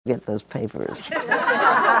get those papers.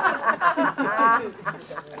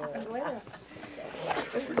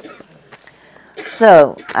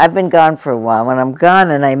 So I've been gone for a while. When I'm gone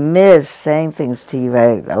and I miss saying things to you,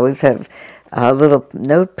 I always have a little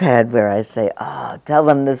notepad where I say, "Oh, tell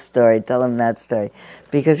them this story, tell them that story,"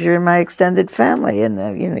 because you're in my extended family,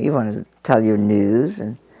 and you want to tell your news.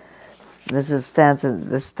 And this stands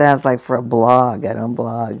like for a blog. I don't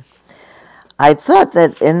blog. I thought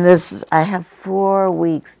that in this, I have 4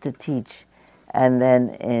 weeks to teach, and then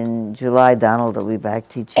in July, Donald will be back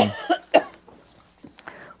teaching,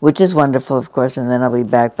 which is wonderful, of course, and then I'll be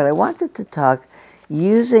back. But I wanted to talk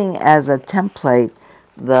using as a template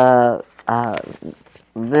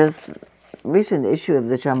this recent issue of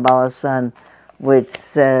the Shambhala Sun, which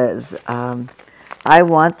says, I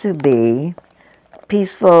want to be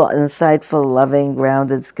peaceful, insightful, loving,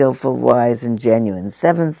 grounded, skillful, wise, and genuine.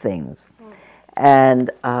 7 things. And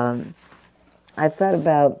I thought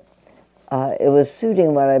about, it was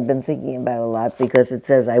suiting what I've been thinking about a lot, because it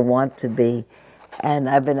says, I want to be. And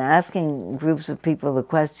I've been asking groups of people the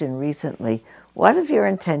question recently, what is your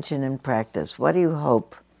intention in practice? What do you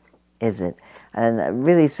hope is it? And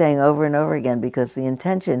really saying over and over again, because the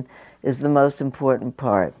intention is the most important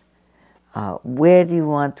part. Where do you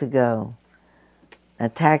want to go? A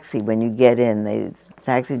taxi, when you get in, the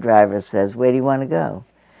taxi driver says, where do you want to go?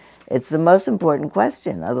 It's the most important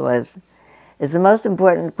question. Otherwise, it's the most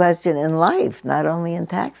important question in life, not only in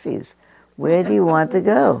taxis. Where do you want to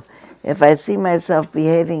go? If I see myself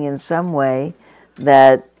behaving in some way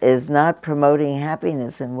that is not promoting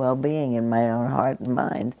happiness and well-being in my own heart and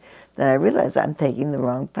mind, then I realize I'm taking the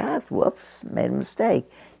wrong path. Whoops, made a mistake.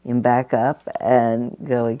 You can back up and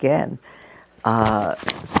go again.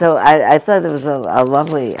 So I thought it was a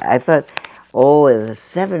lovely, I thought, the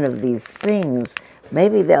 7 of these things,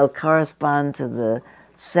 maybe they'll correspond to the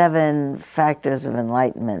 7 factors of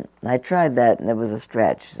enlightenment. I tried that and it was a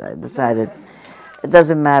stretch. So I decided it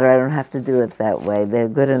doesn't matter, I don't have to do it that way. They're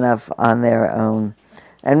good enough on their own.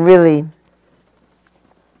 And really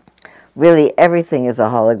everything is a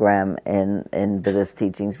hologram in Buddhist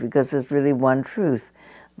teachings, because there's really one truth,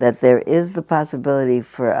 that there is the possibility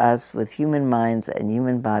for us with human minds and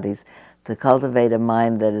human bodies to cultivate a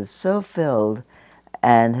mind that is so filled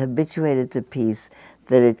and habituated to peace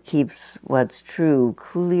that it keeps what's true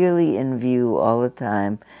clearly in view all the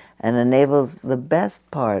time and enables the best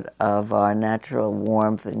part of our natural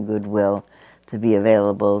warmth and goodwill to be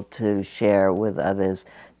available to share with others,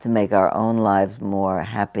 to make our own lives more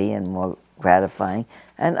happy and more gratifying,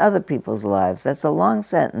 and other people's lives. That's a long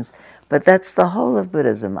sentence, but that's the whole of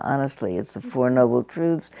Buddhism, honestly. It's the 4 Noble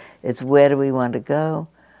Truths. It's where do we want to go.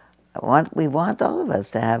 We want all of us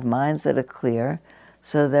to have minds that are clear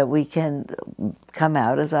so that we can come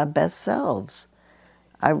out as our best selves.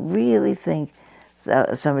 I really think,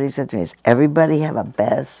 somebody said to me, does everybody have a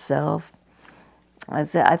best self? I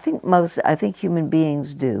said, I think human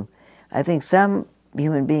beings do. I think some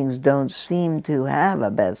human beings don't seem to have a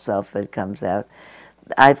best self that comes out.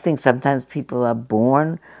 I think sometimes people are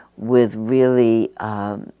born with really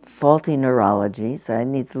faulty neurology, so I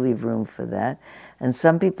need to leave room for that. And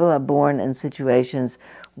some people are born in situations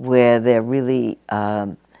where they're really,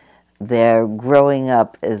 their growing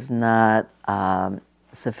up is not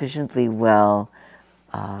sufficiently well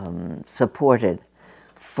supported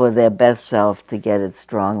for their best self to get its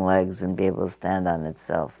strong legs and be able to stand on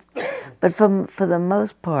itself. But for the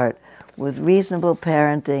most part, with reasonable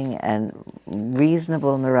parenting and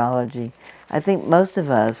reasonable neurology, I think most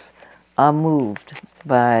of us are moved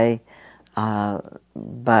by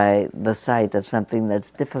the sight of something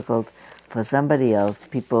that's difficult for somebody else,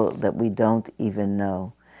 people that we don't even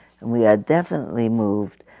know. And we are definitely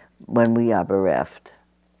moved when we are bereft.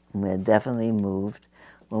 We are definitely moved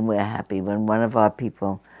when we're happy, when one of our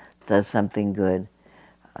people does something good,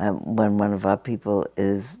 when one of our people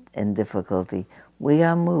is in difficulty. We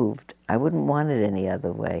are moved. I wouldn't want it any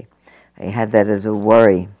other way. I had that as a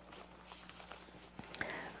worry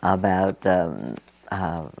about,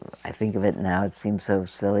 I think of it now, it seems so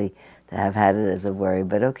silly to have had it as a worry,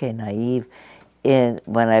 but okay, naive.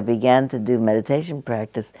 When I began to do meditation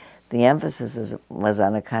practice, the emphasis was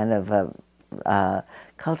on a kind of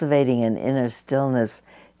cultivating an inner stillness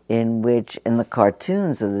in which, in the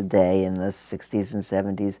cartoons of the day, in the 60s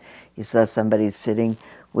and 70s, you saw somebody sitting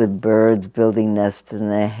with birds building nests in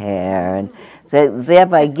their hair, and so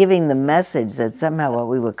thereby giving the message that somehow what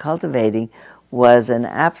we were cultivating was an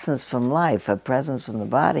absence from life, a presence from the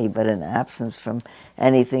body, but an absence from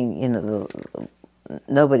anything,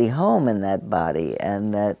 nobody home in that body,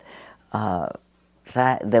 and that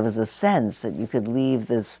there was a sense that you could leave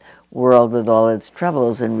this world with all its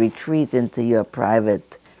troubles and retreat into your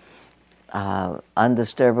private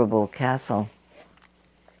undisturbable castle.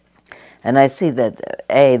 And I see that,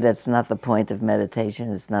 that's not the point of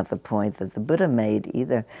meditation. It's not the point that the Buddha made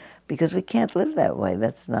either, because we can't live that way.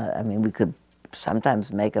 That's not, I mean, we could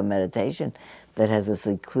sometimes make a meditation that has a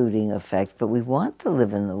secluding effect, but we want to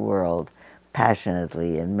live in the world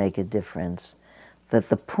passionately and make a difference. That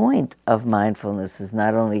the point of mindfulness is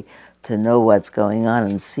not only to know what's going on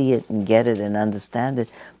and see it and get it and understand it,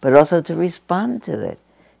 but also to respond to it.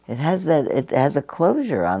 It has a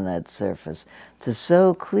closure on that surface to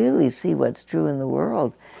so clearly see what's true in the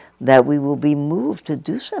world that we will be moved to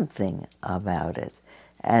do something about it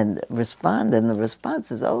and respond. And the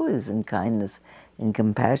response is always in kindness, in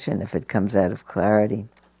compassion, if it comes out of clarity.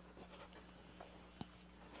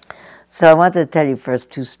 So I wanted to tell you first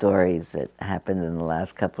two stories that happened in the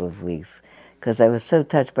last couple of weeks, because I was so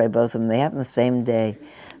touched by both of them. They happened the same day.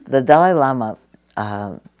 The Dalai Lama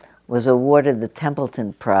was awarded the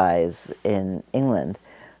Templeton Prize in England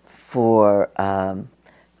for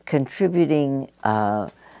contributing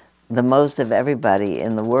the most of everybody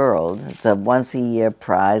in the world. It's a once-a-year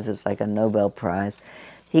prize. It's like a Nobel Prize.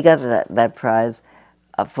 He got that prize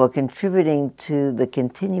for contributing to the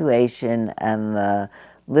continuation and the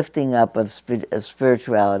lifting up of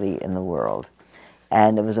spirituality in the world.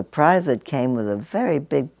 And it was a prize that came with a very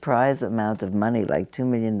big prize amount of money, like $2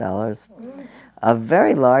 million, a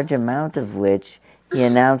very large amount of which he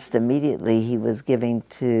announced immediately he was giving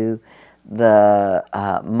to the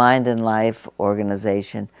Mind and Life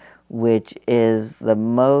organization, which is the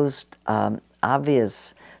most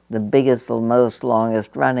obvious, the biggest, the most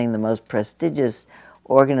longest running, the most prestigious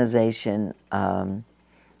organization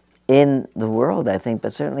in the world, I think,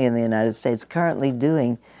 but certainly in the United States, currently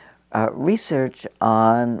doing research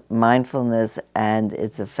on mindfulness and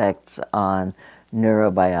its effects on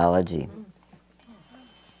neurobiology.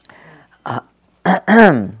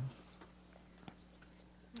 I'm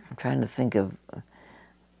trying to think of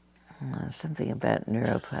something about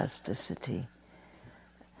neuroplasticity.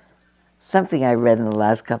 Something I read in the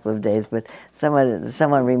last couple of days, but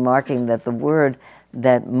someone remarking that the word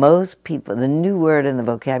that most people, the new word in the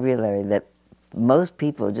vocabulary that most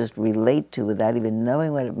people just relate to without even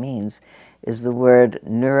knowing what it means, is the word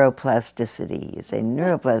neuroplasticity. You say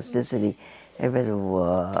neuroplasticity, everybody says,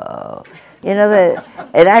 whoa. You know, that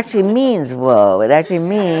it actually means whoa. It actually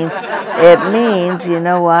means, you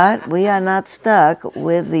know what? We are not stuck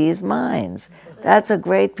with these minds. That's a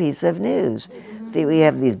great piece of news. We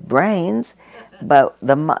have these brains, but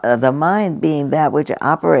the mind being that which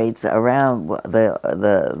operates around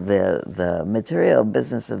the material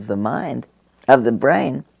business of the mind, of the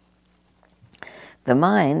brain, the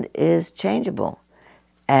mind is changeable,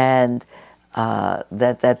 and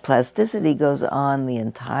that plasticity goes on the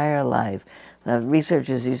entire life. Now,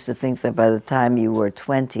 researchers used to think that by the time you were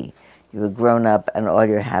 20, you were grown up and all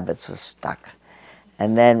your habits were stuck.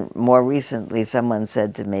 And then more recently, someone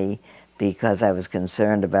said to me, because I was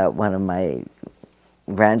concerned about one of my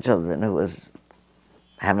grandchildren who was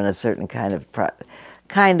having a certain kind of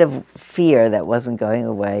fear that wasn't going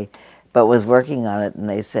away, but was working on it, and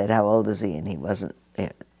they said, how old is he? And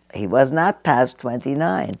he was not past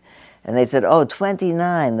 29. And they said, oh,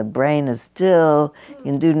 29, the brain is still, you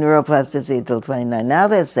can do neuroplasticity until 29. Now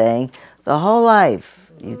they're saying the whole life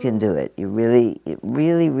you can do it. You really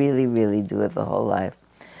do it the whole life.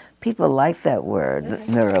 People like that word,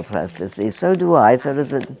 neuroplasticity. So do I, so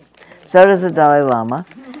does the Dalai Lama.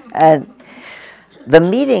 And the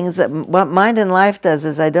meetings, what Mind and Life does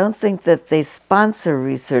is I don't think that they sponsor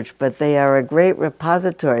research, but they are a great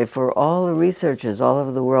repository for all the researchers all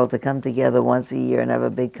over the world to come together once a year and have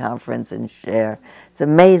a big conference and share. It's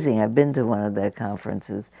amazing. I've been to one of their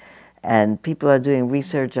conferences, and people are doing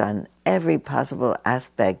research on every possible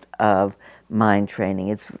aspect of mind training.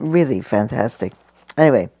 It's really fantastic.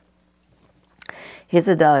 Anyway, here's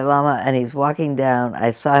the Dalai Lama, and he's walking down.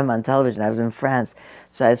 I saw him on television. I was in France,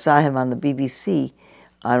 so I saw him on the BBC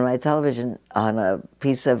on my television on a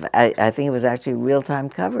piece of, I think it was actually real-time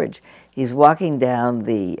coverage. He's walking down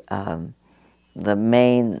the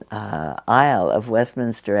main aisle of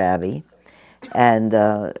Westminster Abbey, and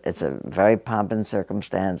it's a very pomp and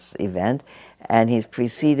circumstance event, and he's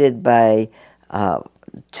preceded by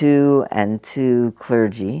two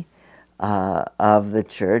clergy of the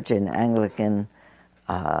church in Anglican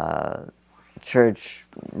church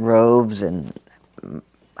robes and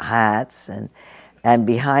hats, and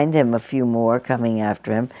behind him a few more coming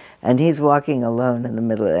after him, and he's walking alone in the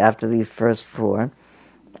middle after these first four,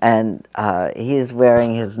 and he is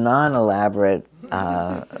wearing his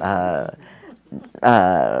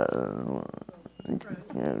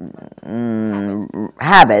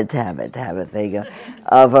there you go,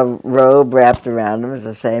 of a robe wrapped around him. It's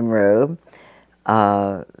the same robe.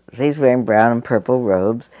 He's wearing brown and purple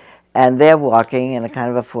robes, and they're walking in a kind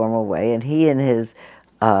of a formal way, and he in his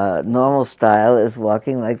normal style is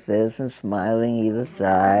walking like this and smiling either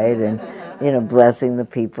side and, blessing the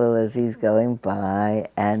people as he's going by,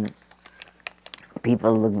 and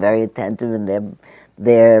people look very attentive and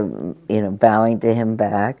they're bowing to him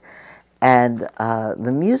back. And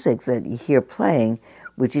the music that you hear playing,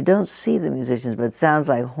 which you don't see the musicians, but it sounds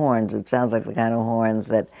like horns. It sounds like the kind of horns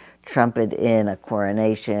that trumpet in a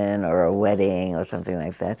coronation or a wedding or something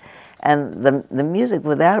like that. And the music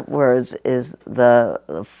without words is the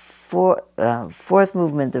fourth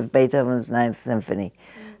movement of Beethoven's Ninth Symphony.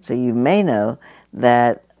 So you may know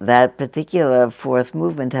that that particular fourth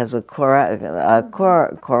movement has a chorale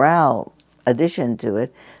addition to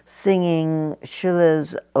it, singing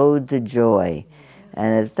Schiller's Ode to Joy.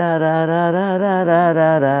 And it's da da da da da da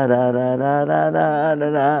da da da da da da da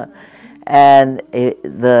da. And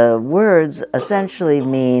the words essentially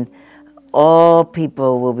mean all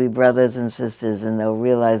people will be brothers and sisters, and they'll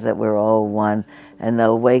realize that we're all one, and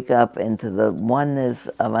they'll wake up into the oneness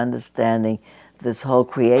of understanding this whole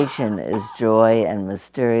creation is joy and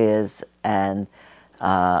mysterious and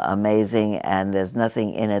amazing, and there's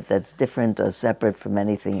nothing in it that's different or separate from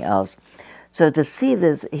anything else. So to see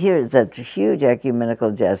this, here is a huge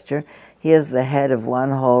ecumenical gesture. He is the head of one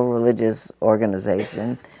whole religious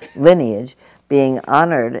organization, lineage, being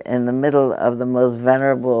honored in the middle of the most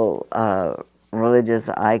venerable religious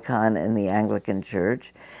icon in the Anglican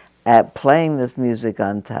Church, at playing this music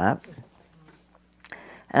on top.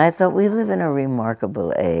 And I thought, we live in a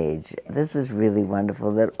remarkable age. This is really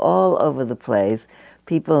wonderful that all over the place,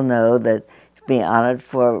 people know that being honored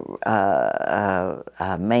for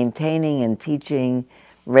maintaining and teaching,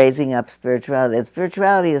 raising up spirituality. And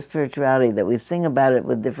spirituality is spirituality, that we sing about it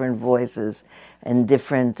with different voices and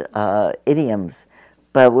different idioms.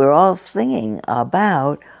 But we're all singing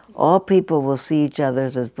about all people will see each other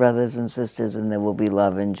as brothers and sisters, and there will be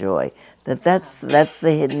love and joy. That's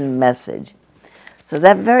the hidden message. So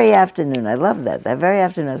that very afternoon, I love that. That very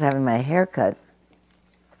afternoon, I was having my hair cut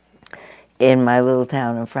in my little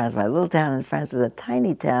town in France. My little town in France is a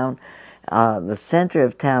tiny town. The center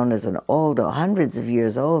of town is an old, hundreds of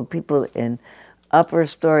years old. People in upper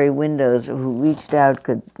story windows who reached out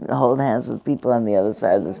could hold hands with people on the other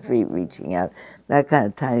side of the street reaching out. That kind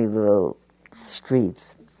of tiny little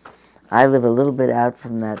streets. I live a little bit out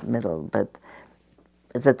from that middle, but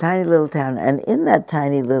it's a tiny little town, and in that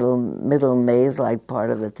tiny little middle maze-like part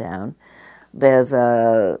of the town, there's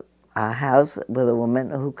a house with a woman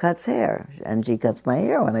who cuts hair, and she cuts my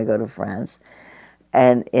hair when I go to France.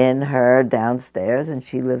 And in her downstairs, and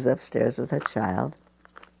she lives upstairs with her child.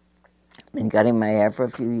 Been cutting my hair for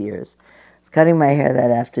a few years. I was cutting my hair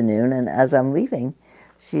that afternoon, and as I'm leaving,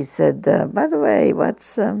 she said, "By the way,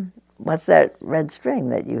 what's that red string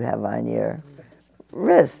that you have on your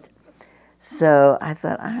wrist?" So I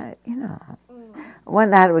thought, I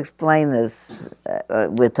wonder how to explain this.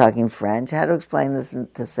 We're talking French. How to explain this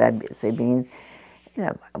to Sabine?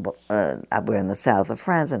 We're in the south of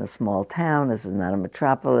France, in a small town. This is not a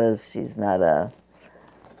metropolis. She's not a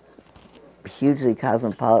hugely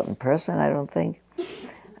cosmopolitan person, I don't think.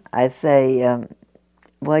 I say,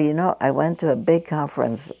 well, I went to a big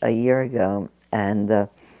conference a year ago, and the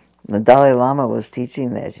Dalai Lama was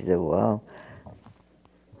teaching there. She said, whoa.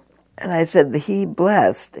 And I said, he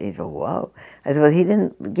blessed. He said, whoa. I said, well, he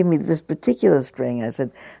didn't give me this particular string. I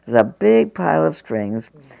said, there's a big pile of strings,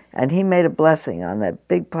 and he made a blessing on that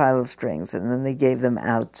big pile of strings, and then they gave them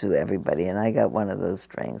out to everybody, and I got one of those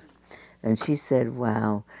strings. And she said,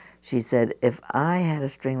 wow. She said, if I had a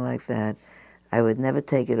string like that, I would never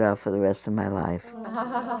take it off for the rest of my life.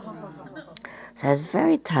 So I was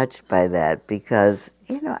very touched by that because,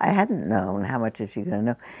 I hadn't known how much is she going to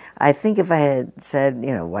know. I think if I had said,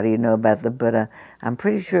 what do you know about the Buddha, I'm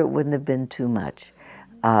pretty sure it wouldn't have been too much.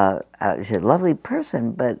 She's a lovely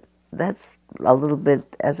person, but that's a little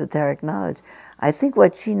bit esoteric knowledge. I think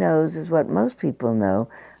what she knows is what most people know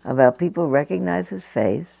about people recognize his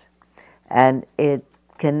face, and it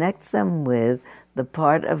connects them with the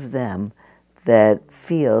part of them that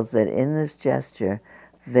feels that in this gesture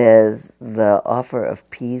there's the offer of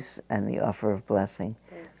peace and the offer of blessing.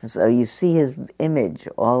 And so you see his image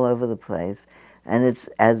all over the place, and it's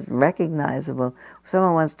as recognizable.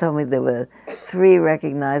 Someone once told me there were 3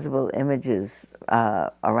 recognizable images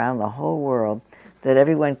around the whole world that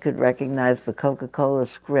everyone could recognize the Coca-Cola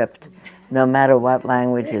script, no matter what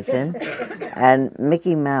language it's in, and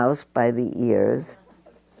Mickey Mouse by the ears,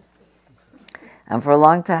 And for a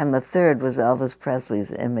long time, the third was Elvis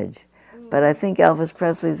Presley's image. But I think Elvis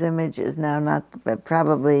Presley's image is now not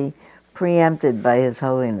probably preempted by His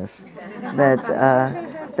Holiness.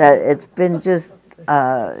 That it's been just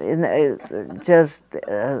that's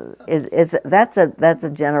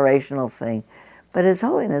a generational thing. But His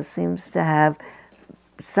Holiness seems to have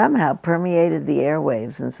somehow permeated the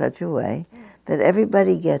airwaves in such a way that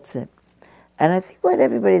everybody gets it. And I think what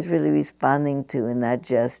everybody's really responding to in that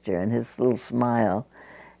gesture and his little smile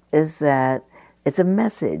is that it's a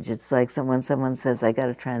message. It's like someone says, I got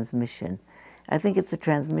a transmission. I think it's a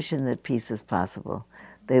transmission that peace is possible.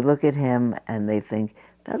 They look at him and they think,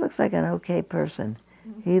 that looks like an okay person.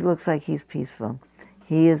 He looks like he's peaceful.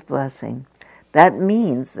 He is blessing. That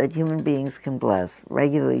means that human beings can bless,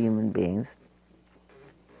 regular human beings.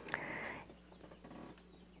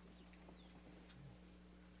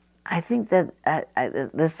 I think that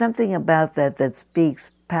there's something about that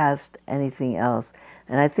speaks past anything else.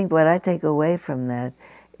 And I think what I take away from that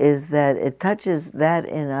is that it touches that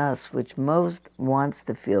in us which most wants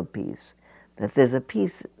to feel peace. That there's a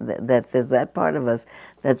peace, that there's that part of us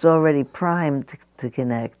that's already primed to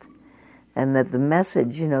connect. And that the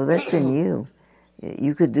message, that's in you.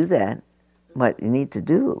 You could do that. What you need to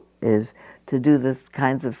do is to do the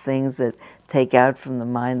kinds of things that take out from the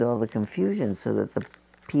mind all the confusion so that the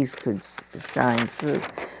peace could shine through.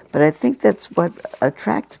 But I think that's what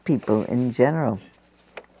attracts people in general.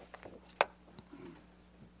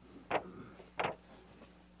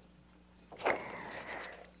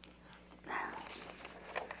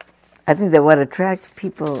 I think that what attracts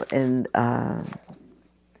people in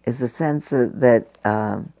is the sense that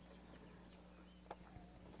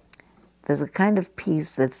there's a kind of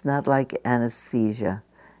peace that's not like anesthesia,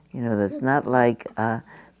 that's not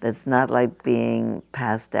like being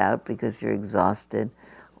passed out because you're exhausted,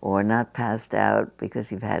 or not passed out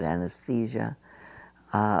because you've had anesthesia,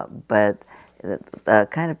 but the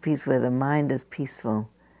kind of peace where the mind is peaceful,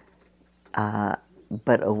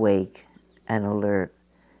 but awake and alert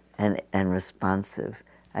and responsive.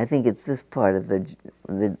 I think it's this part of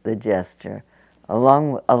the gesture,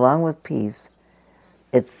 along with peace.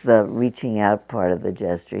 It's the reaching out part of the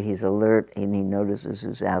gesture. He's alert and he notices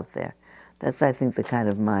who's out there. That's, I think, the kind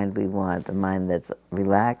of mind we want, a mind that's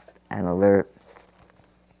relaxed and alert.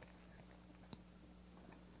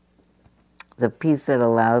 The peace that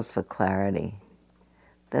allows for clarity.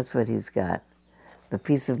 That's what he's got. The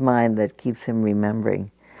peace of mind that keeps him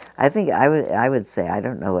remembering. I think I would say, I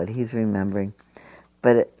don't know what he's remembering,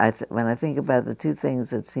 but when I think about the two things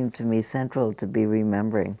that seem to me central to be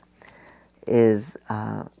remembering is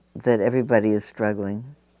that everybody is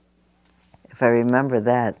struggling. If I remember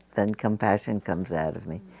that, then compassion comes out of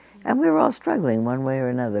me. And we're all struggling one way or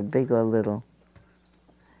another, big or little.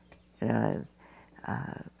 I'm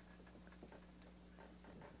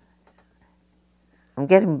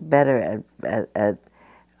getting better at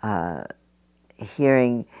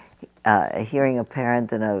hearing a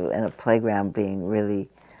parent in a playground being really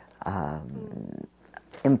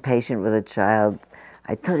impatient with a child.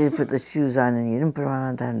 I told you to put the shoes on and you didn't put them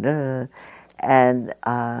on time. And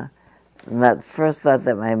the first thought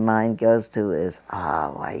that my mind goes to is,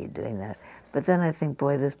 why are you doing that? But then I think,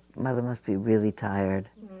 boy, this mother must be really tired.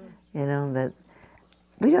 That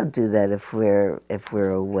we don't do that if we're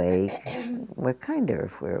awake. We're kinder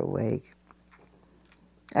if we're awake.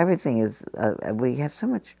 Everything is, we have so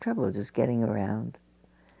much trouble just getting around.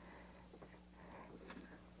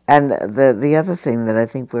 And the other thing that I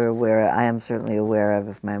think we're aware, I am certainly aware of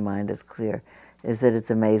if my mind is clear, is that it's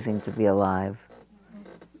amazing to be alive.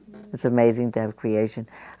 It's amazing to have creation.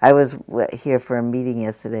 I was here for a meeting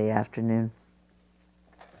yesterday afternoon,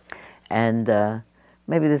 and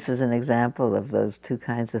maybe this is an example of those two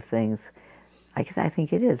kinds of things. I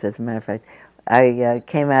think it is, as a matter of fact. I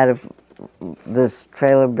came out of this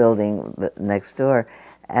trailer building next door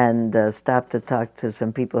and stopped to talk to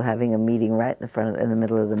some people having a meeting right in the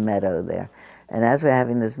middle of the meadow there. And as we're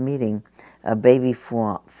having this meeting, a baby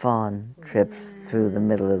fawn trips through the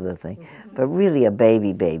middle of the thing, but really a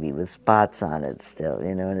baby with spots on it still,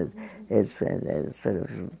 and it's sort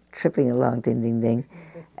of tripping along, ding, ding, ding.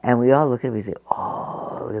 And we all look at it and we say,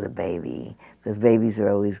 oh, look at the baby, because babies are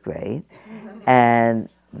always great. And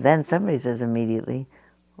then somebody says immediately,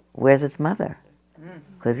 where's its mother?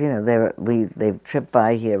 Because, they've tripped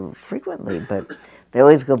by here frequently, but they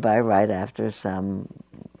always go by right after some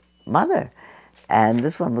mother. And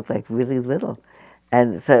this one looked like really little.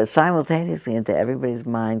 And so simultaneously into everybody's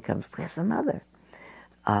mind comes, where's the mother?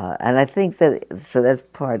 And I think so that's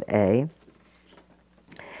part A.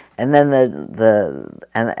 And then the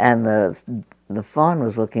fawn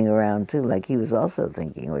was looking around too, like he was also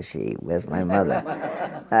thinking, where's my mother?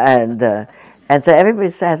 And so everybody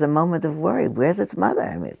has a moment of worry. Where's its mother?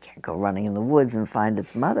 I mean, it can't go running in the woods and find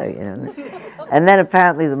its mother, you know. And then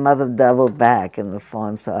apparently the mother doubled back, and the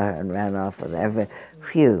fawn saw her and ran off with her.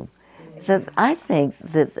 Phew. So I think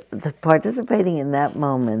that participating in that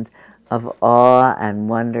moment of awe and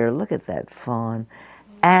wonder, look at that fawn,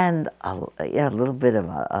 and a little bit of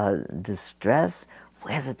a distress.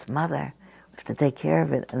 Where's its mother? We have to take care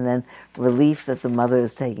of it, and then relief that the mother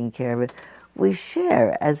is taking care of it. We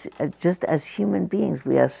share as just as human beings.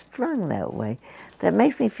 We are strung that way. That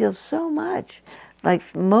makes me feel so much like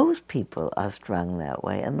most people are strung that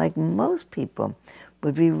way, and like most people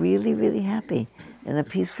would be really, really happy in a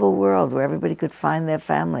peaceful world where everybody could find their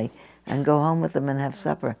family and go home with them and have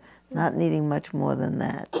supper, not needing much more than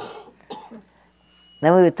that.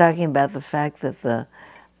 Then we were talking about the fact that the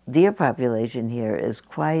deer population here is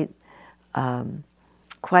quite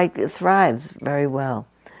it thrives very well,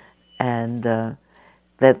 and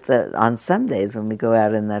that on some days when we go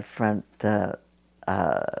out in that front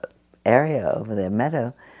area over there,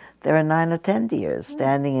 meadow, there are 9 or 10 deer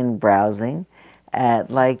standing and browsing at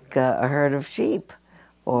like a herd of sheep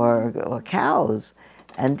or cows.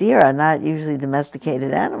 And deer are not usually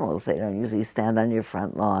domesticated animals. They don't usually stand on your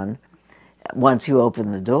front lawn once you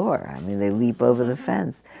open the door. I mean, they leap over the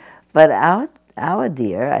fence. But our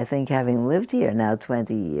deer, I think having lived here now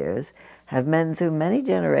 20 years, have been through many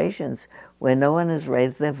generations where no one has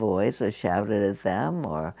raised their voice or shouted at them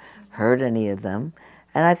or hurt any of them.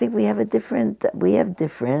 And I think we have different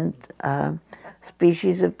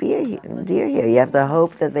species of deer here. You have to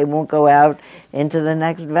hope that they won't go out into the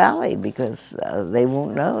next valley because they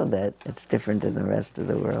won't know that it's different in the rest of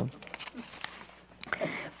the world.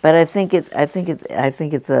 But I think it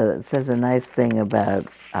says a nice thing about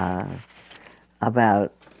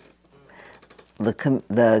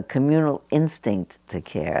the communal instinct to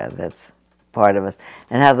care that's part of us,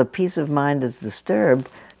 and how the peace of mind is disturbed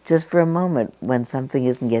just for a moment when something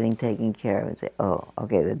isn't getting taken care of, and say, oh,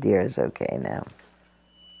 okay, the deer is okay now.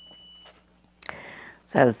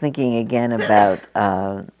 So I was thinking again about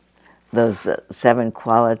those 7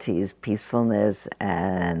 qualities: peacefulness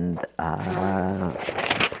and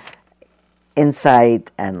insight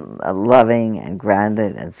and loving and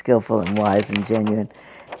grounded and skillful and wise and genuine.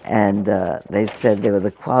 And they said they were the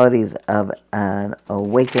qualities of an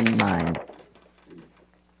awakened mind.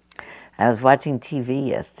 I was watching TV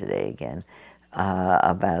yesterday again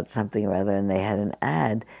about something or other, and they had an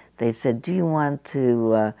ad. They said, do you want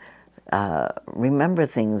to remember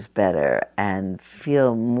things better and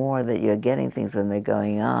feel more that you're getting things when they're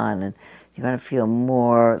going on, and you want to feel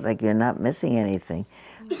more like you're not missing anything?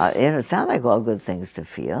 It sounds like all good things to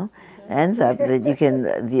feel. It ends up that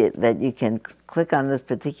you can click on this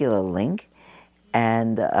particular link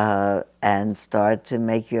and start to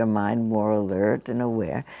make your mind more alert and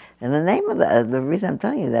aware. And the name of the reason I'm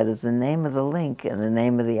telling you that is the name of the link, and the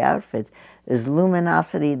name of the outfit is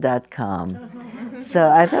luminosity.com.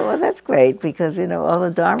 So I thought, well, that's great, because all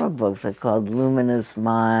the Dharma books are called Luminous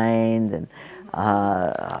Mind and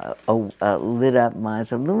Lit Up Mind.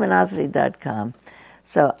 So luminosity.com.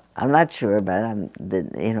 So I'm not sure about it. I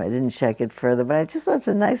didn't check it further, but I just thought it's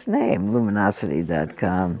a nice name,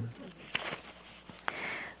 luminosity.com.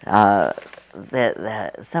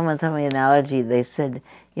 Someone told me an analogy. They said,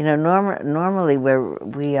 normally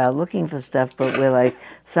we are looking for stuff, but we're like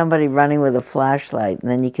somebody running with a flashlight,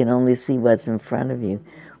 and then you can only see what's in front of you.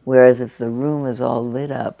 Whereas if the room is all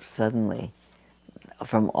lit up suddenly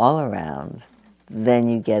from all around, then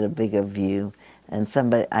you get a bigger view. And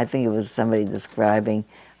I think it was somebody describing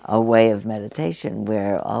a way of meditation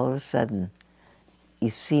where all of a sudden you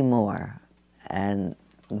see more and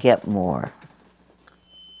get more.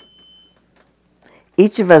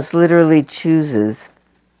 Each of us literally chooses,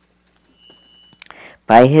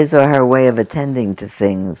 by his or her way of attending to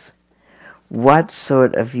things, what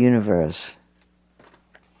sort of universe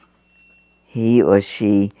he or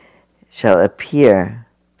she shall appear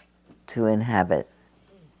to inhabit.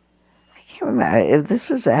 I can't remember if this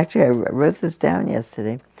was actually, I wrote this down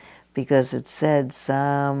yesterday because it said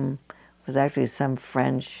some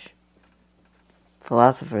French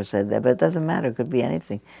philosopher said that, but it doesn't matter, it could be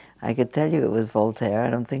anything. I could tell you it was Voltaire, I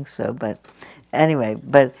don't think so, but anyway,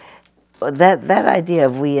 but that idea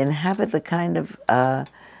of we inhabit the kind of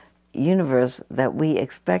universe that we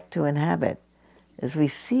expect to inhabit, is we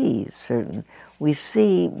see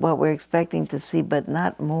what we're expecting to see, but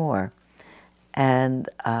not more. And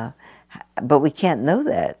but we can't know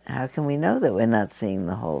that. How can we know that we're not seeing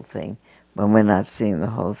the whole thing when we're not seeing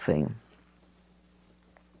the whole thing?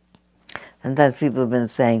 Sometimes people have been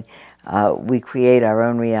saying we create our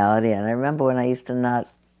own reality, and I remember when I used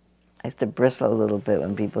to bristle a little bit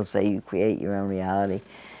when people say you create your own reality,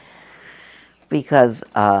 because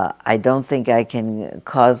I don't think I can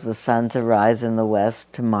cause the sun to rise in the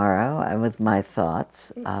west tomorrow and with my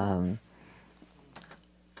thoughts.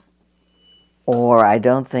 Or I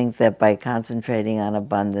don't think that by concentrating on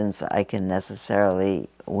abundance I can necessarily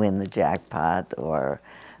win the jackpot or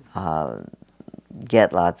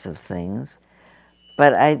get lots of things.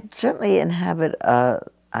 But I certainly inhabit, I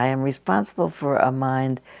am responsible for a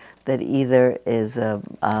mind that either is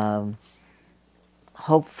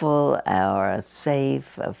hopeful or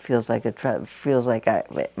safe, feels like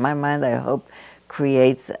my mind, I hope,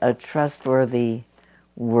 creates a trustworthy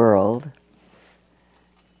world.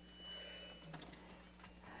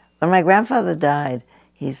 When my grandfather died,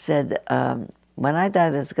 he said, when I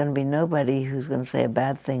die, there's going to be nobody who's going to say a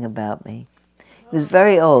bad thing about me. He was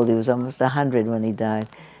very old. He was almost 100 when he died.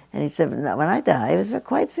 And he said, when I die, he was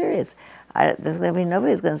quite serious. There's going to be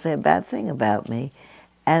nobody who's going to say a bad thing about me.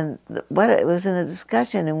 And it was in a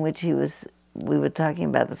discussion in which we were talking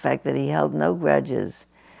about the fact that he held no grudges,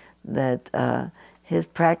 that his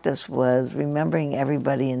practice was remembering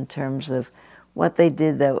everybody in terms of what they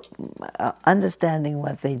did, understanding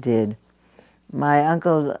what they did. My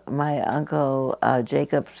uncle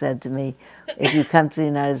Jacob said to me, if you come to the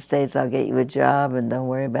United States, I'll get you a job and don't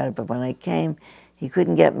worry about it. But when I came, he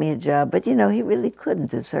couldn't get me a job. But, he really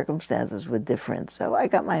couldn't. His circumstances were different. So I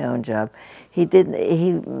got my own job. He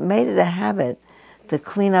made it a habit to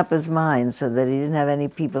clean up his mind so that he didn't have any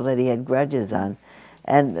people that he had grudges on.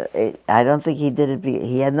 And I don't think he did it.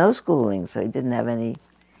 He had no schooling, so he didn't have any.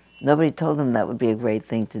 Nobody told him that would be a great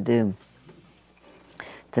thing to do,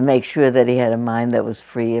 to make sure that he had a mind that was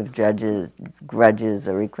free of grudges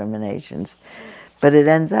or recriminations. But it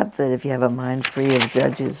ends up that if you have a mind free of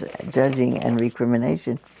judging and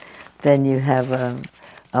recrimination, then you have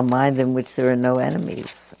a mind in which there are no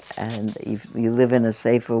enemies, and you live in a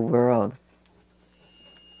safer world.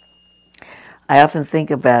 I often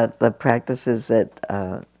think about the practices that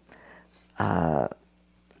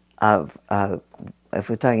if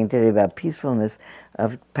we're talking today about peacefulness,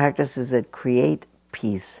 of practices that create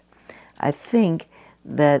peace. I think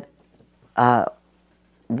that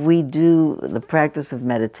we do the practice of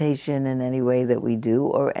meditation in any way that we do,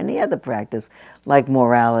 or any other practice, like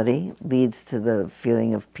morality, leads to the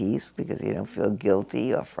feeling of peace because you don't feel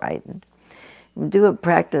guilty or frightened. We do a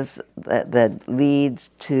practice that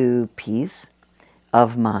leads to peace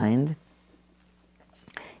of mind,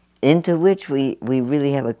 into which we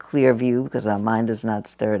really have a clear view because our mind is not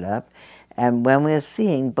stirred up. And when we're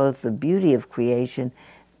seeing both the beauty of creation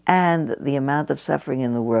and the amount of suffering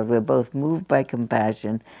in the world, we're both moved by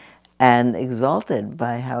compassion and exalted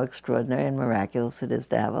by how extraordinary and miraculous it is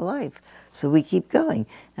to have a life. So we keep going.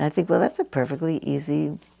 And I think, well, that's a perfectly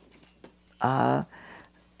easy,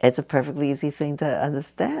 it's a perfectly easy thing to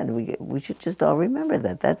understand. We should just all remember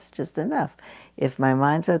that. That's just enough. If my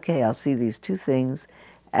mind's okay, I'll see these two things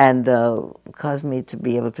and cause me to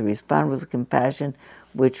be able to respond with compassion,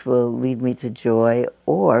 which will lead me to joy,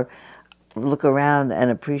 or look around and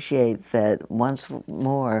appreciate that once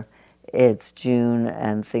more it's June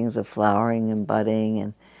and things are flowering and budding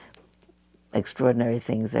and extraordinary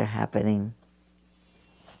things are happening.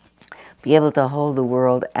 Be able to hold the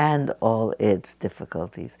world and all its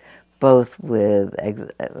difficulties, both with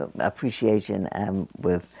appreciation and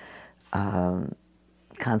with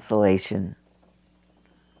consolation.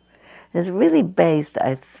 It's really based,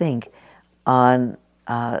 I think, on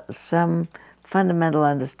some fundamental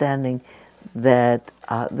understanding that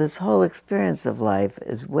this whole experience of life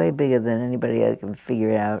is way bigger than anybody else can figure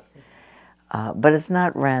it out. But it's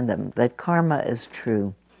not random, that karma is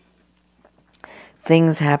true.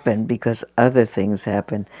 Things happen because other things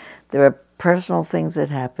happen. There are personal things that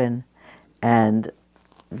happen, and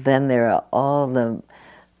then there are all the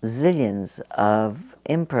zillions of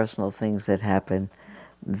impersonal things that happen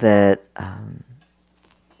that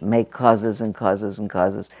make causes and causes and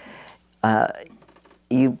causes.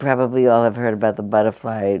 You probably all have heard about the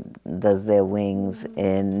butterfly does their wings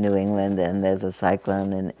in New England, and there's a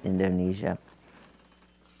cyclone in Indonesia.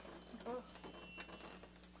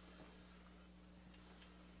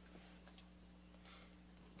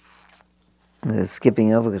 I'm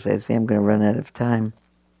skipping over because I see I'm going to run out of time.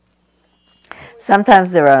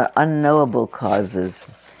 Sometimes there are unknowable causes,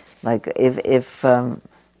 like if I'm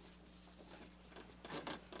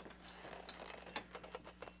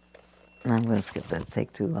going to skip that. It'll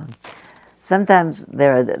take too long. Sometimes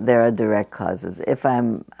there are direct causes. If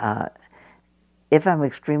I'm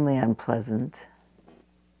extremely unpleasant,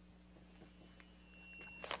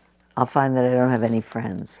 I'll find that I don't have any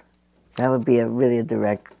friends. That would be really a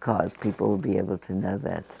direct cause. People will be able to know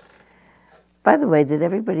that. By the way, did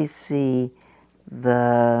everybody see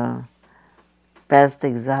the Best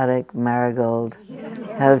Exotic Marigold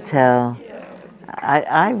Hotel?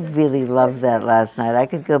 I really loved that last night. I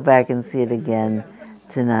could go back and see it again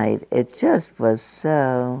tonight. It just was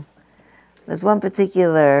so... There's one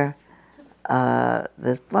particular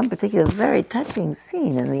very touching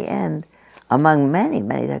scene in the end, among many,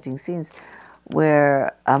 many touching scenes,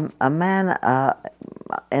 where a man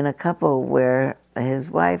in a couple where his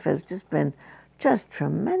wife has just been just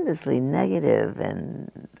tremendously negative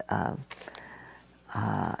and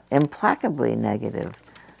implacably negative,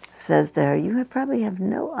 says to her, "You probably have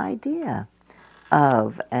no idea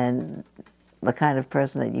of and the kind of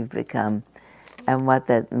person that you've become and what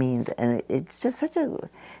that means." And it's just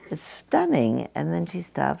it's stunning. And then she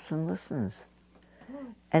stops and listens.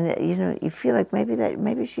 And you feel like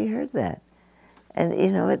maybe she heard that. And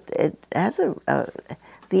it has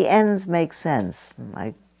the ends make sense,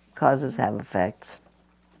 like causes have effects.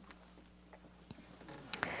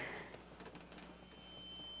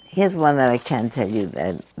 Here's one that I can tell you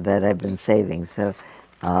that I've been saving, so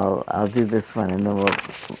I'll do this one, and then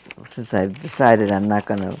since I've decided I'm not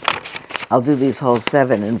going to, I'll do these whole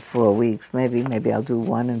 7 in 4 weeks. Maybe I'll do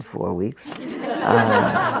 1 in 4 weeks.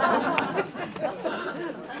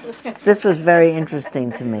 This was very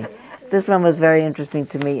interesting to me. This one was very interesting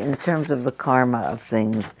to me in terms of the karma of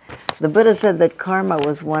things. The Buddha said that karma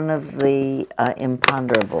was one of the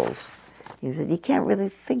imponderables. He said, you can't really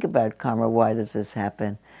think about karma. Why does this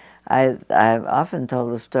happen? I've often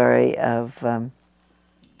told the story of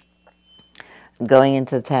going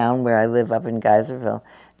into town where I live up in Geyserville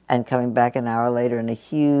and coming back an hour later and a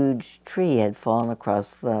huge tree had fallen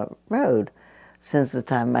across the road since the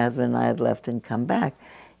time my husband and I had left and come back.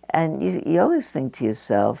 And you always think to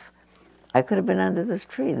yourself, I could have been under this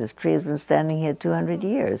tree. This tree has been standing here 200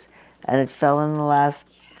 years, and it fell in the last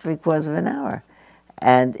 3/4 of an hour.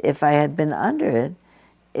 And if I had been under it,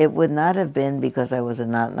 it would not have been because I was a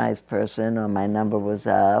not nice person or my number was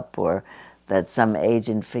up or that some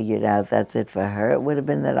agent figured out that's it for her. It would have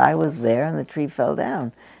been that I was there and the tree fell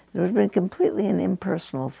down. It would have been completely an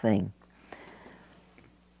impersonal thing.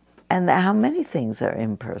 And how many things are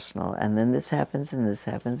impersonal, and then this happens, and this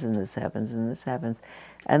happens, and this happens, and this happens.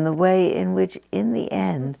 And the way in which, in the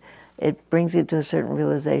end, it brings you to a certain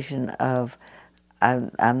realization of,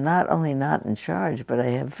 I'm not only not in charge, but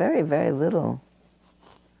I have very, very little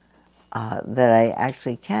that I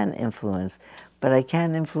actually can influence. But I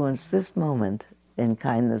can influence this moment in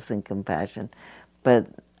kindness and compassion, but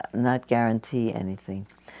not guarantee anything.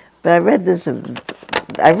 But I read this,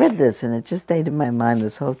 and it just stayed in my mind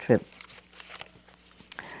this whole trip.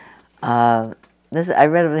 I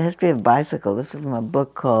read of the history of bicycle. This is from a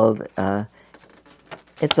book called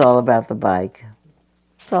 "It's All About the Bike."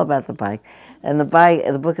 It's all about the bike, and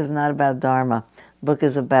the book is not about Dharma. The book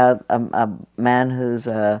is about a man who's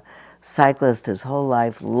a cyclist his whole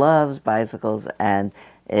life, loves bicycles, and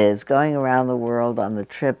is going around the world on the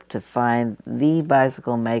trip to find the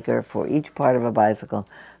bicycle maker for each part of a bicycle,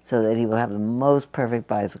 so that he will have the most perfect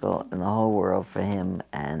bicycle in the whole world for him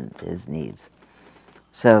and his needs.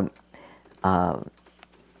 So,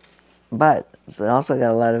 but it's also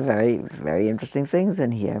got a lot of very, very interesting things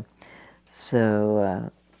in here. So,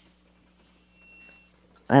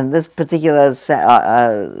 and this particular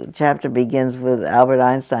chapter begins with Albert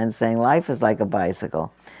Einstein saying, life is like a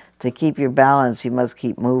bicycle. To keep your balance, you must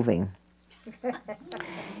keep moving.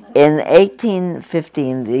 In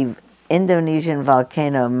 1815, the Indonesian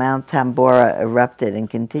volcano Mount Tambora erupted and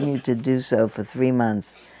continued to do so for 3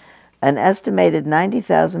 months. An estimated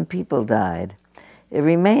 90,000 people died. It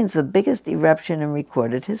remains the biggest eruption in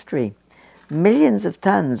recorded history. Millions of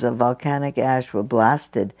tons of volcanic ash were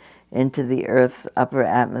blasted into the Earth's upper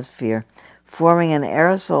atmosphere, forming an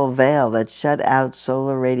aerosol veil that shut out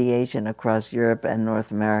solar radiation across Europe and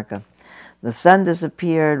North America. The sun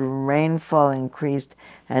disappeared, rainfall increased,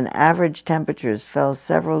 and average temperatures fell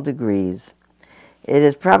several degrees. It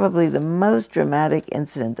is probably the most dramatic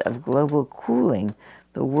incident of global cooling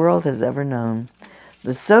the world has ever known.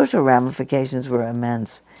 The social ramifications were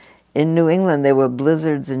immense. In New England, there were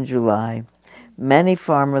blizzards in July. Many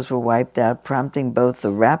farmers were wiped out, prompting both the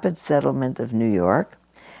rapid settlement of New York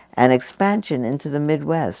and expansion into the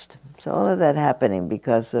Midwest. So all of that happening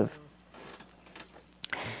because of...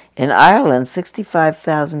 In Ireland,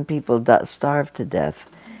 65,000 people starved to death.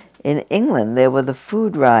 In England, there were the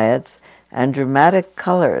food riots and dramatic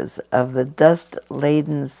colors of the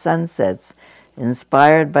dust-laden sunsets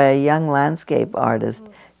inspired by a young landscape artist,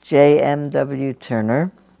 J.M.W.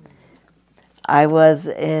 Turner. I was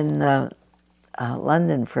in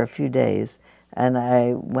London for a few days, and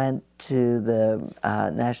I went to the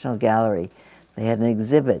National Gallery. They had an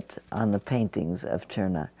exhibit on the paintings of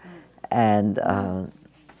Turner, and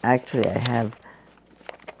actually,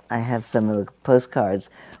 I have some of the postcards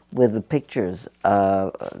with the pictures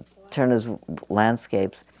of Turner's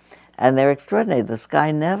landscapes, and they're extraordinary. The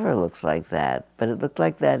sky never looks like that, but it looked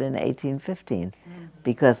like that in 1815,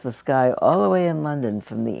 because the sky all the way in London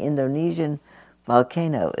from the Indonesian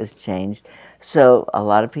volcano is changed. So a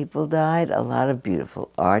lot of people died, a lot of beautiful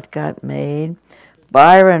art got made.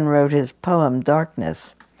 Byron wrote his poem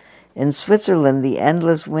Darkness. In Switzerland, the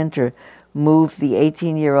endless winter moved the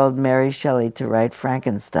 18-year-old Mary Shelley to write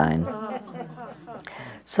Frankenstein.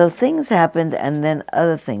 So things happened, and then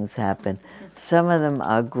other things happened. Some of them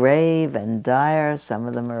are grave and dire, some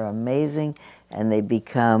of them are amazing, and they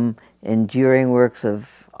become enduring works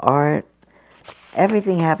of art.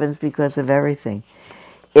 Everything happens because of everything.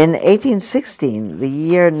 In 1816, the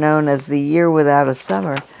year known as the Year Without a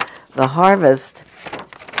Summer, the harvest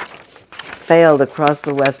failed across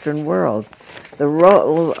the Western world. The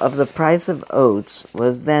role of the price of oats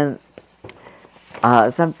was then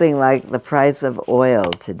something like the price of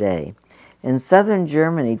oil today. In southern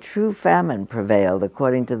Germany, true famine prevailed,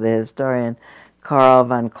 according to the historian Karl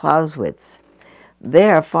von Clausewitz.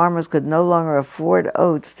 There, farmers could no longer afford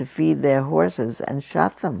oats to feed their horses and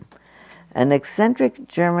shot them. An eccentric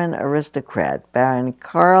German aristocrat, Baron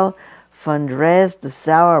Karl von Dres de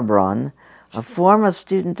Sauerbrunn, a former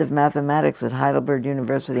student of mathematics at Heidelberg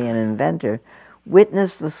University and inventor,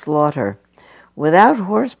 witnessed the slaughter. Without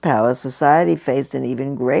horsepower, society faced an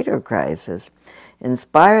even greater crisis.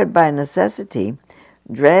 Inspired by necessity,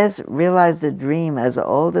 Dres realized a dream as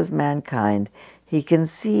old as mankind. He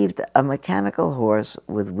conceived a mechanical horse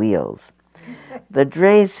with wheels. The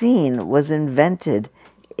draisine was invented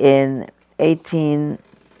in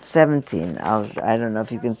 1817. I don't know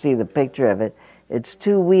if you can see the picture of it. It's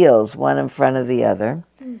two wheels, one in front of the other,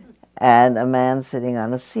 and a man sitting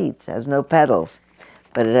on a seat. It has no pedals,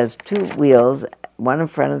 but it has two wheels, one in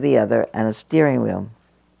front of the other, and a steering wheel.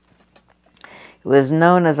 It was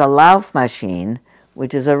known as a Laufmaschine,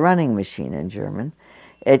 which is a running machine in German.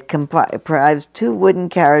 It comprised two wooden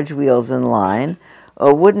carriage wheels in line,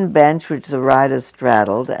 a wooden bench which the riders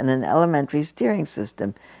straddled, and an elementary steering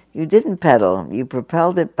system. You didn't pedal. You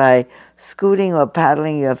propelled it by scooting or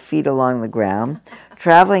paddling your feet along the ground,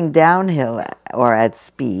 traveling downhill or at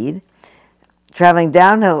speed. Traveling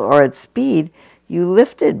downhill or at speed, you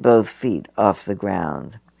lifted both feet off the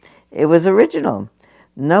ground. It was original.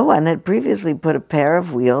 No one had previously put a pair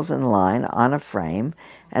of wheels in line on a frame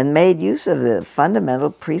and made use of the fundamental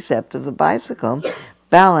precept of the bicycle,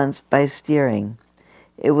 balance by steering.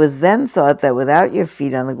 It was then thought that without your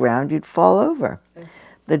feet on the ground, you'd fall over.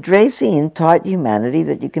 The draisine taught humanity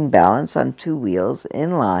that you can balance on two wheels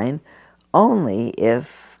in line only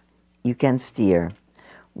if you can steer.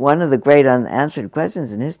 One of the great unanswered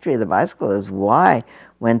questions in history of the bicycle is why,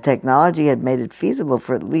 when technology had made it feasible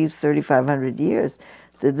for at least 3,500 years,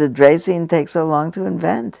 did the draisine take so long to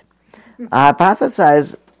invent? One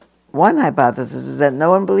hypothesis is that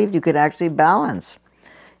no one believed you could actually balance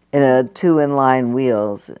in a two in-line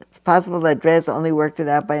wheels. It's possible that Dres only worked it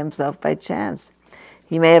out by himself by chance.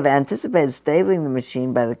 He may have anticipated stabling the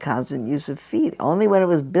machine by the constant use of feet. Only when it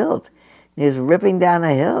was built, and he was ripping down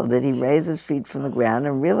a hill, did he raise his feet from the ground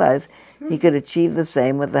and realize he could achieve the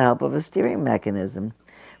same with the help of a steering mechanism.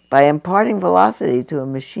 By imparting velocity to a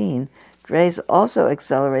machine, Dres also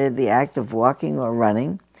accelerated the act of walking or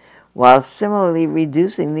running, while similarly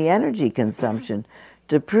reducing the energy consumption.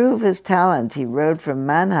 To prove his talent, he rode from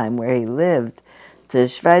Mannheim, where he lived, to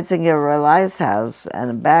Schweitzinger Reishaus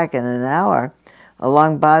and back in an hour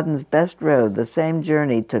along Baden's best road. The same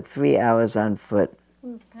journey took 3 hours on foot.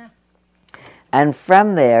 And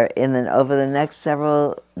from there, over the next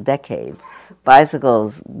several decades,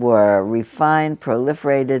 bicycles were refined,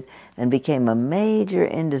 proliferated, and became a major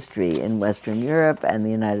industry in Western Europe and the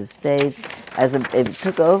United States. It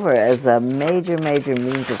took over as a major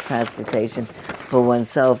means of transportation for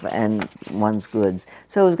oneself and one's goods.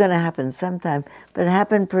 So it was going to happen sometime, but it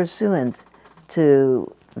happened pursuant to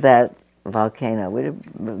that volcano.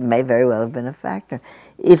 May very well have been a factor.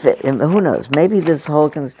 Who knows? Maybe this whole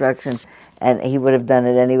construction, and he would have done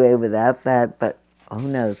it anyway without that, but who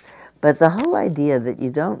knows? But the whole idea that you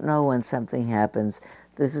don't know when something happens,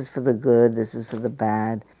 this is for the good, this is for the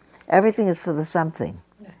bad, everything is for the something.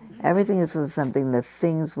 Everything is for the something, that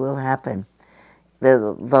things will happen.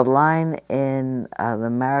 The line in the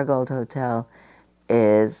Marigold Hotel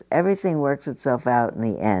is, everything works itself out in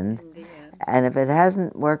the end. And if it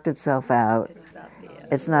hasn't worked itself out,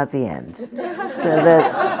 it's not the end. So that,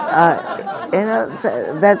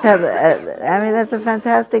 that's how, that's a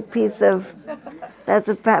fantastic piece of,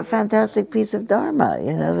 fantastic piece of dharma,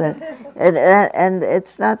 and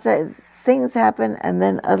it's not say things happen and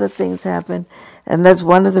then other things happen, and that's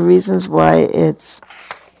one of the reasons why it's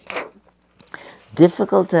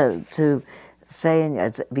difficult to say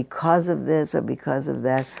it's because of this or because of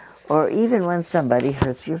that, or even when somebody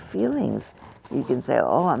hurts your feelings, you can say,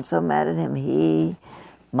 "Oh, I'm so mad at him. He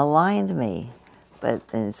maligned me," but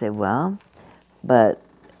then you say, "Well, but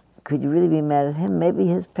could you really be mad at him? Maybe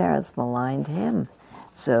his parents maligned him,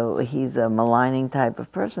 so he's a maligning type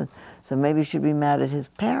of person. So maybe you should be mad at his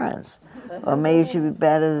parents, or maybe you should be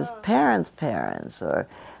mad at his parents' parents, or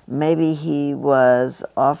maybe he was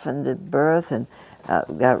orphaned at birth and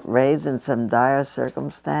got raised in some dire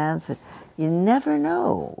circumstance. And you never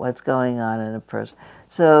know what's going on in a person.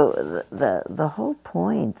 So the whole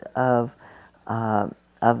point of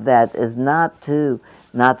that is not to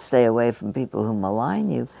not stay away from people who malign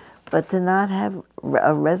you, but to not have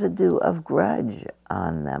a residue of grudge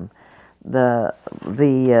on them. The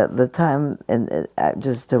time, and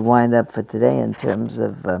just to wind up for today in terms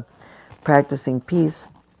of practicing peace,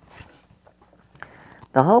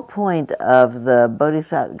 the whole point of the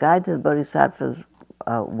Guide to the Bodhisattva's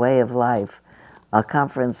Way of Life, a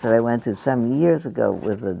conference that I went to some years ago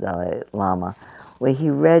with the Dalai Lama, where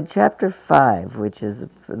he read chapter 5, which is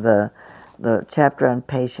the chapter on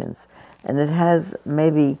patience, and it has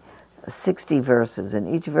maybe 60 verses, and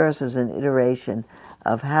each verse is an iteration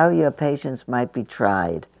of how your patience might be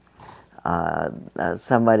tried.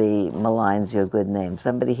 Somebody maligns your good name.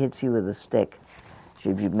 Somebody hits you with a stick.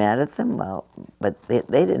 Should you be mad at them? Well, but they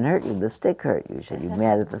didn't hurt you. The stick hurt you. Should you be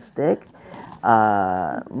mad at the stick?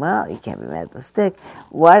 Well, you can't be mad at the stick.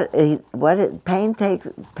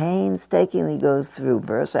 Painstakingly goes through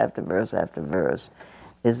verse after verse after verse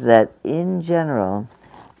is that in general,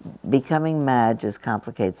 becoming mad just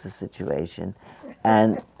complicates the situation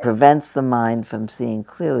and prevents the mind from seeing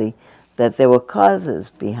clearly that there were causes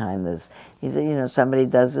behind this. He said, somebody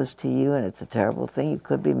does this to you and it's a terrible thing. You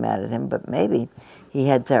could be mad at him, but maybe he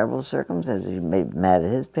had terrible circumstances. You may be mad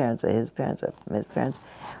at his parents or his parents or his parents.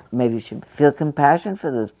 Maybe you should feel compassion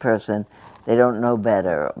for this person. They don't know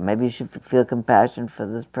better. Or maybe you should feel compassion for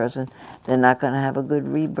this person. They're not going to have a good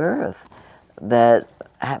rebirth. That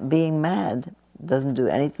being mad doesn't do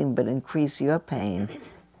anything but increase your pain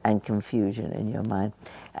and confusion in your mind.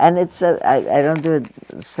 And it's I don't do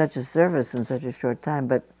such a service in such a short time,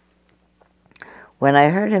 but when I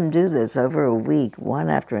heard him do this over a week, one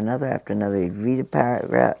after another, he'd read a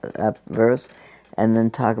paragraph, a verse, and then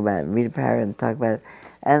talk about it, read a paragraph and talk about it.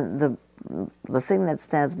 And the thing that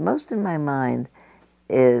stands most in my mind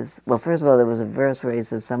is, well, first of all, there was a verse where he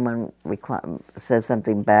says someone says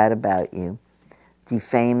something bad about you,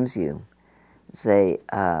 defames you. Say,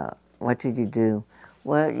 what did you do?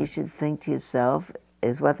 Well, you should think to yourself,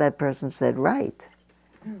 is what that person said right?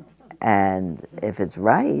 And if it's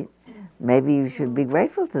right, maybe you should be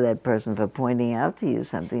grateful to that person for pointing out to you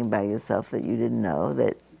something about yourself that you didn't know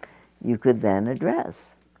that you could then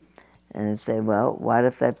address. And say, well, what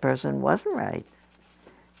if that person wasn't right?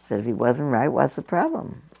 So if he wasn't right, what's the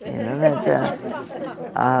problem?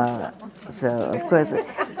 So of course,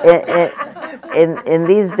 in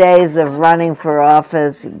these days of running for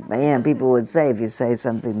office, people would say if you say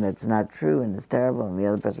something that's not true and it's terrible, and the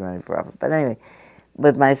other person running for office. But anyway,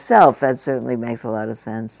 with myself, that certainly makes a lot of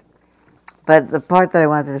sense. But the part that I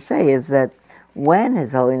wanted to say is that when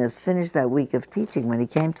His Holiness finished that week of teaching, when he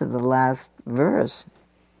came to the last verse,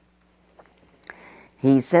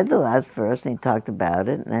 he said the last verse and he talked about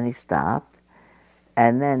it, and then he stopped,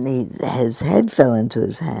 and then his head fell into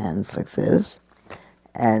his hands like this,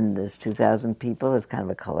 and there's 2,000 people. It's kind of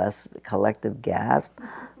a collective gasp.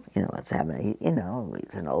 What's happening?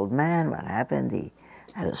 He's an old man. What happened? He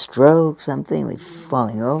had a stroke, something. He's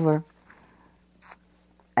falling over.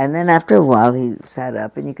 And then after a while, he sat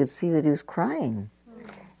up, and you could see that he was crying.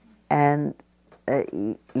 And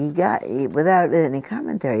without any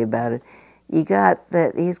commentary about it, you got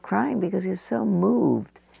that he's crying because he's so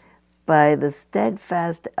moved by the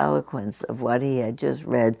steadfast eloquence of what he had just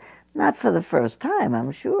read, not for the first time,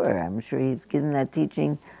 I'm sure. I'm sure he's given that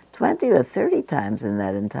teaching 20 or 30 times in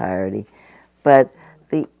that entirety. But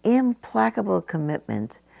the implacable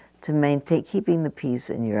commitment to keeping the peace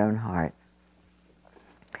in your own heart.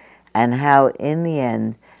 And how, in the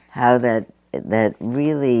end, how that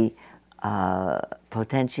really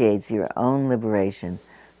potentiates your own liberation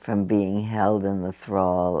from being held in the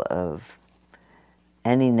thrall of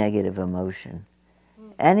any negative emotion.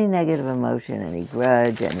 Any negative emotion, any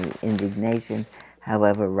grudge, any indignation,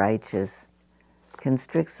 however righteous,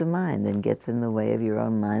 constricts the mind and gets in the way of your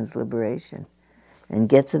own mind's liberation and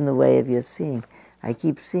gets in the way of your seeing. I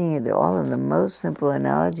keep seeing it all in the most simple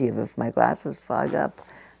analogy of if my glasses fog up,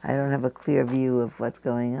 I don't have a clear view of what's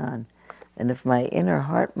going on. And if my inner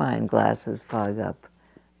heart-mind glasses fog up,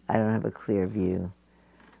 I don't have a clear view.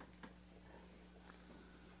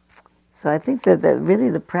 So I think that really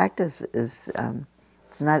the practice is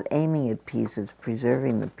it's not aiming at peace, it's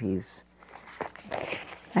preserving the peace.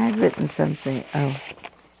 I had written something,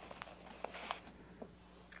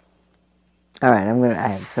 All right, I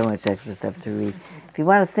have so much extra stuff to read. If you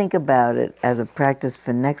want to think about it as a practice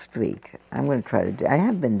for next week, I'm going to try to do, I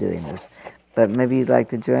have been doing this, but maybe you'd like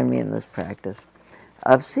to join me in this practice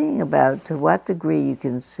of seeing about to what degree you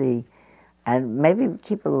can see, and maybe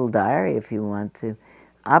keep a little diary if you want to,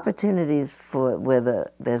 opportunities for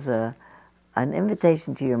where there's an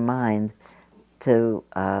invitation to your mind to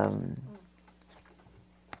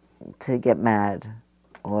get mad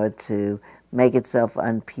or to make itself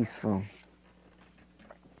unpeaceful.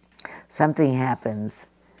 Something happens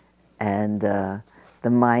and the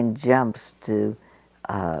mind jumps to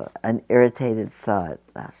an irritated thought.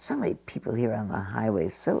 So many people here on the highway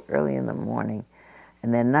so early in the morning,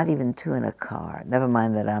 and they're not even two in a car. Never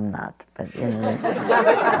mind that I'm not, but you know.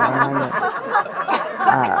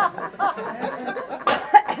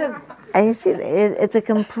 And you see, it's a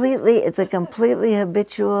completely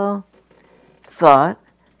habitual thought.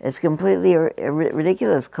 It's completely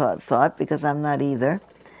ridiculous thought because I'm not either.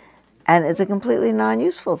 And it's a completely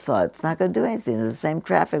non-useful thought. It's not going to do anything. There's the same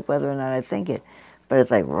traffic whether or not I think it. But it's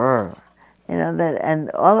like, "Rrr." You know,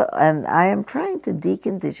 and I am trying to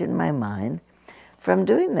decondition my mind from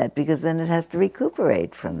doing that because then it has to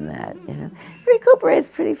recuperate from that. You know, it recuperates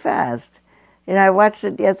pretty fast. You know, I watched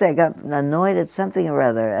it yesterday. I got annoyed at something or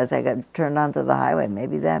other as I got turned onto the highway,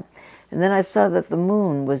 maybe that. And then I saw that the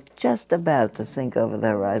moon was just about to sink over the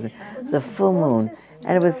horizon. It was a full moon,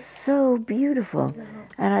 and it was so beautiful.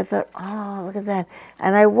 And I thought, oh, look at that.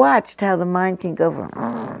 And I watched how the mind can go from,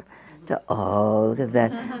 oh, look at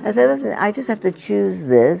that. I said, listen, I just have to choose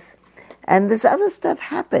this, and this other stuff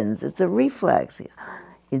happens. It's a reflex.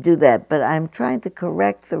 You do that, but I'm trying to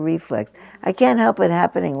correct the reflex. I can't help it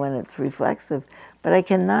happening when it's reflexive, but I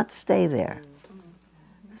cannot stay there.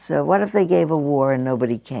 So what if they gave a war and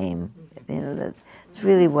nobody came? You know, that's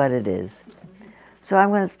really what it is. So I'm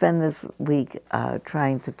going to spend this week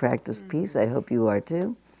trying to practice peace. I hope you are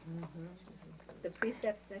too. The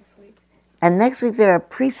precepts next week. And next week there are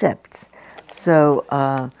precepts. So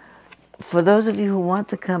for those of you who want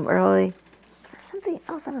to come early, is there something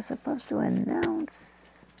else I was supposed to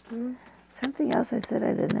announce? Something else I said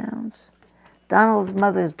I'd announce. Donald's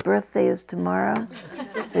mother's birthday is tomorrow.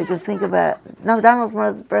 So you can think about, Donald's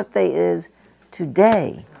mother's birthday is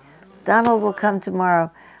today. Donald will come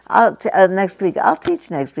tomorrow. Next week. I'll teach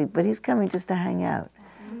next week, but he's coming just to hang out.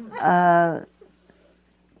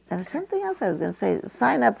 There was something else I was going to say.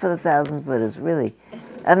 Sign up for the Thousands Buddhas, really.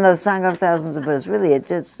 And the Sangha of Thousands of Buddhas, really.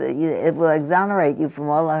 It will exonerate you from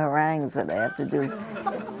all the harangues that I have to do.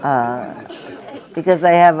 Because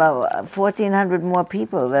I have 1,400 more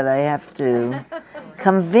people that I have to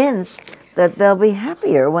convince that they'll be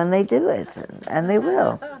happier when they do it. And they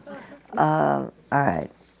will. All right.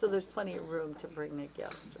 So there's plenty of room to bring a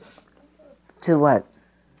guest or something. To what?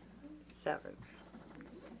 Saturday.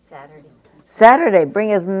 Saturday.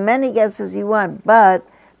 Bring as many guests as you want, but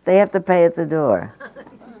they have to pay at the door.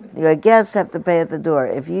 Your guests have to pay at the door.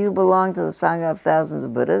 If you belong to the Sangha of Thousands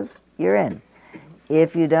of Buddhas, you're in.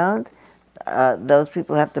 If you don't, those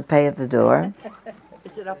people have to pay at the door.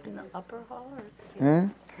 Is it up in the upper hall?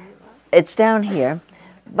 It's down here.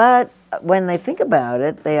 But when they think about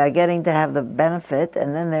it, they are getting to have the benefit,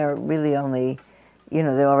 and then they're really only, they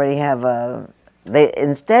already have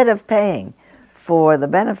instead of paying for the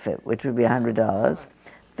benefit, which would be $100,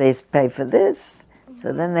 they pay for this,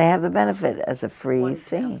 so then they have the benefit as a free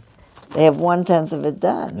thing. They have 1/10 of it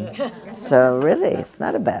done. So really, it's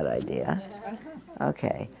not a bad idea.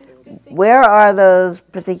 Okay. Where are those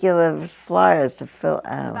particular flyers to fill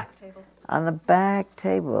out? Back table. On the back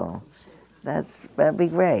table. That'd be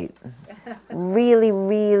great. Really,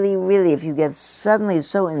 really, really, if you get suddenly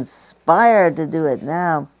so inspired to do it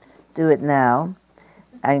now,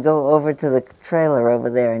 and go over to the trailer over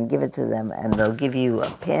there and give it to them, and they'll give you a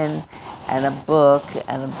pin and a book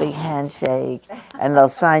and a big handshake, and they'll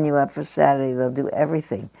sign you up for Saturday. They'll do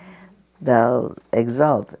everything. They'll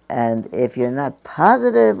exult. And if you're not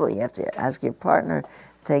positive, or you have to ask your partner,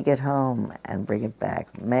 take it home and bring it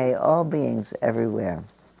back. May all beings everywhere,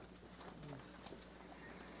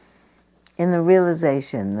 in the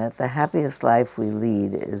realization that the happiest life we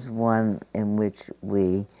lead is one in which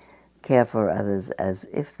we care for others as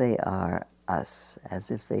if they are us,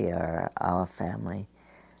 as if they are our family,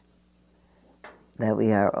 that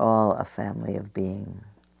we are all a family of being.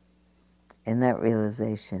 In that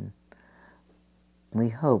realization, we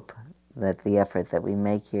hope that the effort that we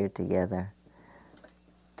make here together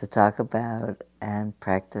to talk about and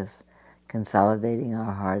practice consolidating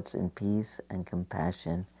our hearts in peace and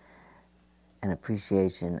compassion and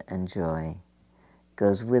appreciation and joy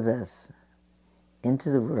goes with us into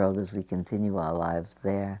the world as we continue our lives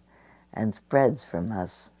there and spreads from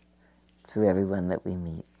us to everyone that we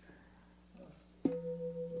meet.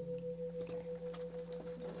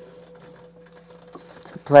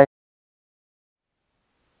 It's a pleasure.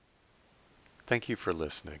 Thank you for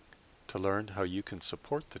listening. To learn how you can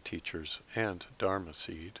support the teachers and Dharma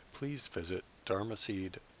Seed, please visit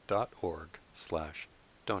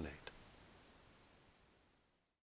dharmaseed.org/donate.